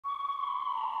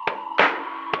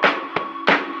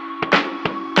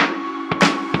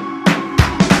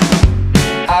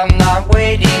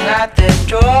at the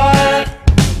door.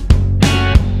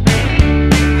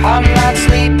 I'm not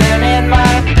sleeping in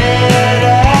my bed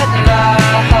at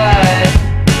night.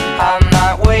 I'm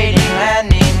not waiting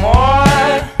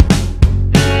anymore.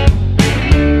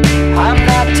 I'm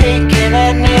not taking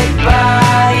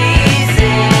anybody's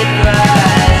advice.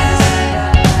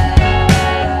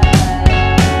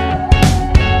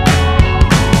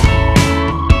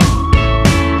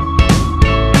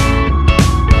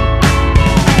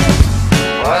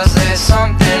 Was there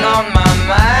something on my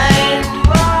mind?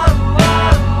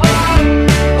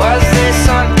 Was there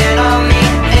something on the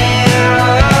airline?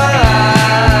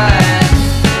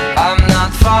 I'm not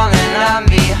falling, I'm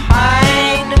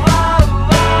behind.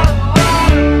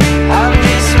 I'm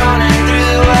just running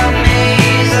through a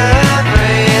maze of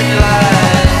red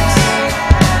lights.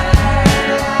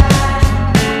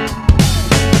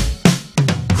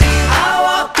 I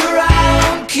walk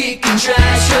around kicking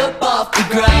trash up off the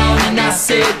ground, and I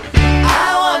said I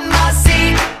want my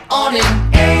seat on an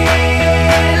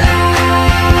airliner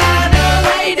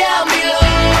way down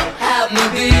below. Have no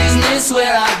business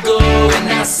where I go, and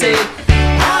I said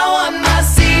I want my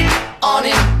seat on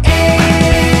an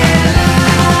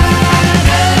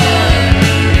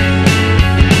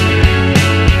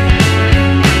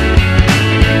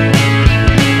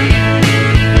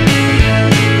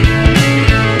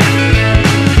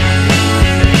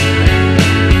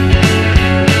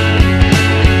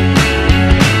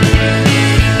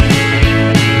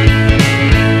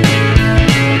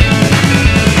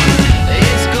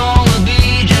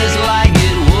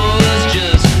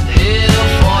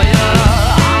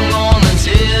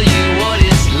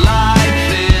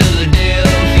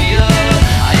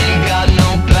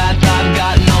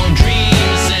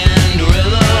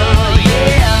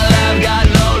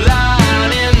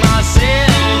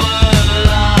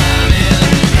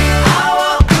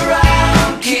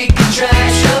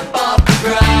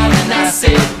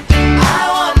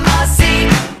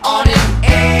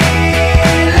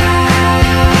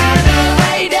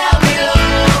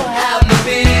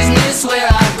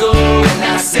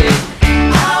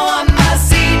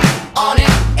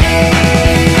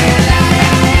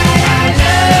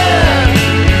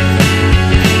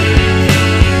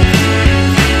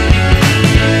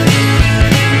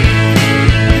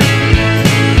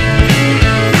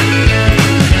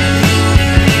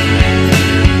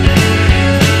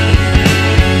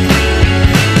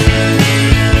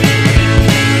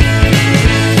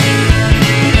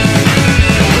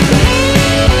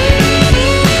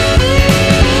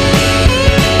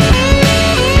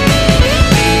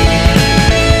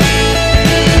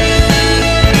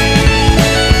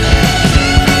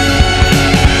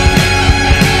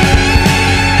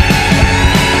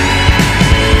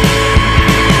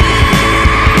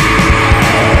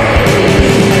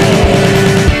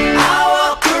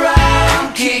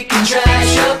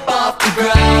trash up off the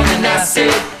ground, and I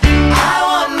said I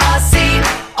want my seat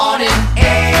on an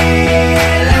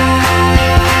airliner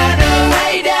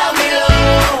way down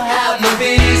below. Have no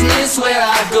business where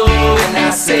I go, and I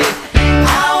said